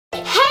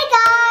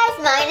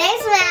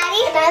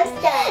And I'm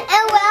Sky.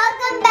 And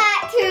welcome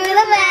back to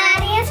the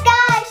Maddi and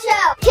Sky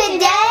Show.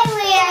 Today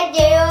we are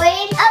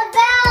doing a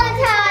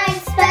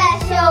Valentine's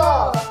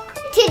special.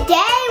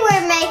 Today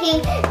we're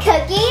making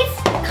cookies,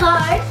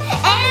 cards,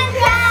 and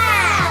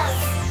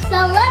crafts. So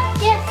let's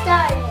get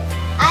started.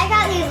 I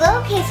got these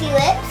little kissy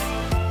lips.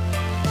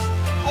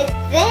 And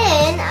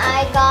then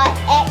I got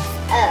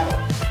XO.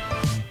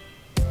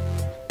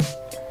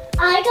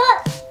 I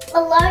got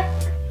a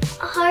large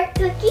heart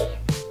cookie.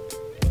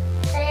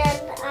 And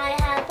I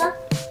have a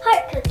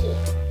heart cookie.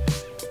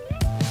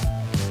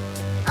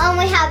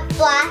 We have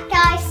black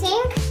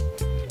icing,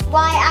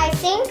 white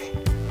icing,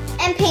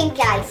 and pink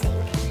icing.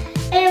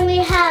 And we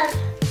have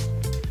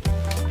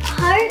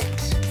heart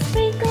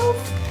sprinkles,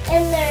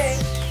 and they're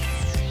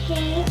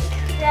pink,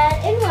 red,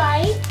 and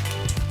white.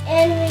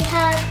 And we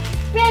have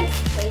red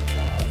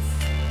sprinkles.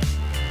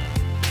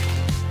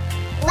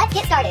 Let's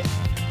get started.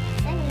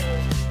 Then we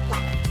use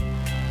black.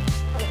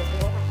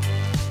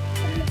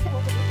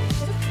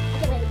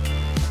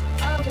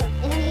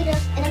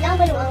 And I'm down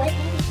below always.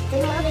 Say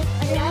you love it,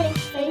 and you're hiding.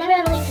 So you never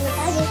ever leave to the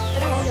side of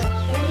but I won't do it. And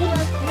I'm down,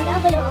 and I'm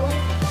down below always.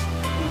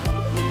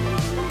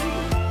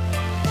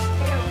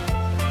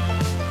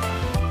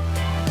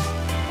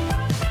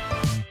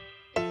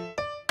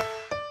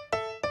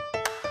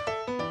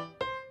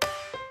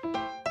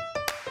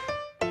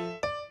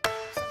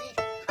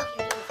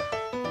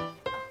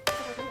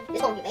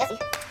 This won't be messy.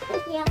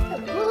 Yeah.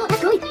 Oh,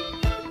 that's good.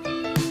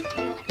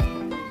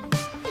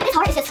 It's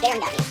hard, it's just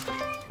staring at me.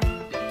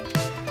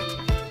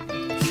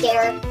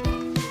 Scare.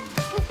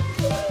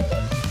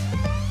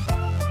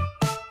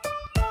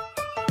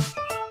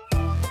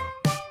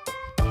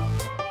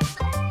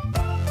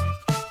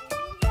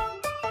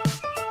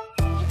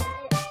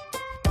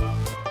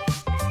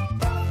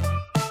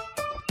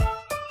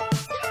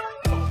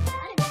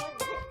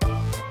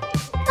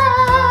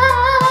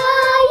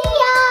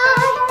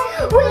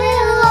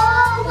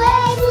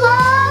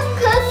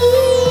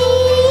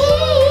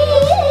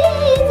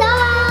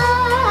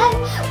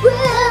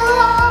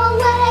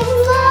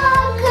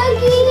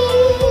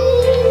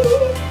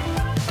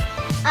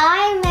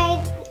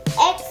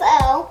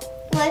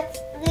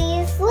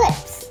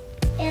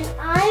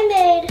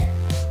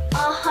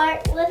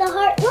 With a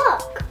heart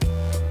look.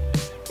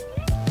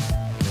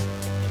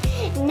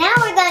 Now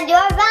we're going to do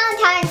our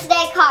Valentine's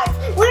Day cards.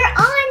 We're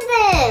on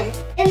them.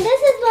 And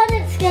this is what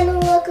it's going to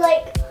look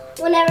like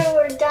whenever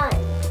we're done.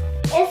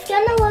 It's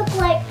going to look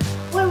like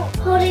we're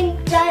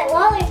holding giant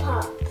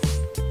lollipops.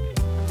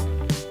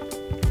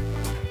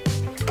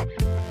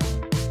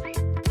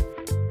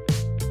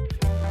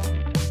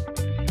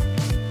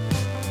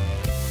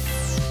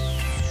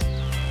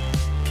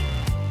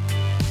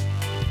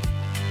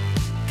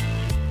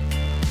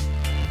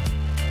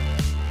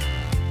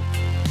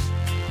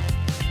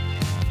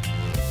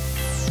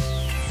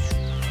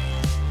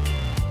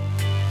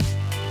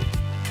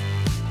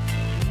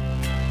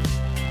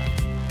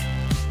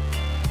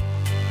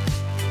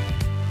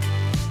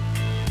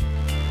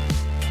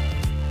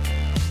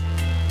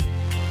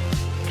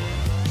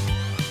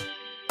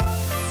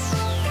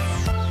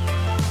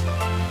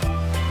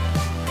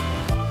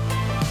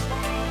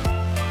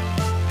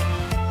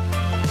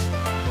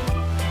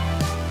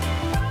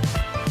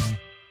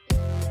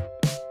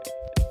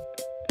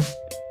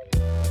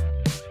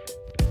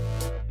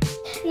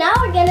 Now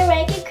we're gonna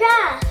make a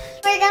craft.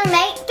 We're gonna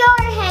make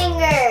door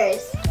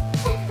hangers.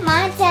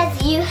 Mine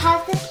says you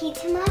have the key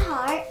to my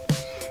heart,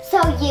 so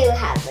you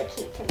have the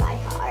key to my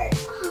heart.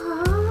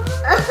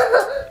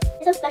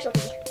 It's a special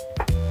key.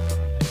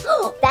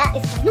 Oh, that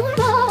is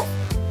ginormous.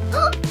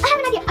 I have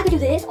an idea. I could do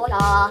this. Oh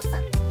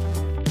yes.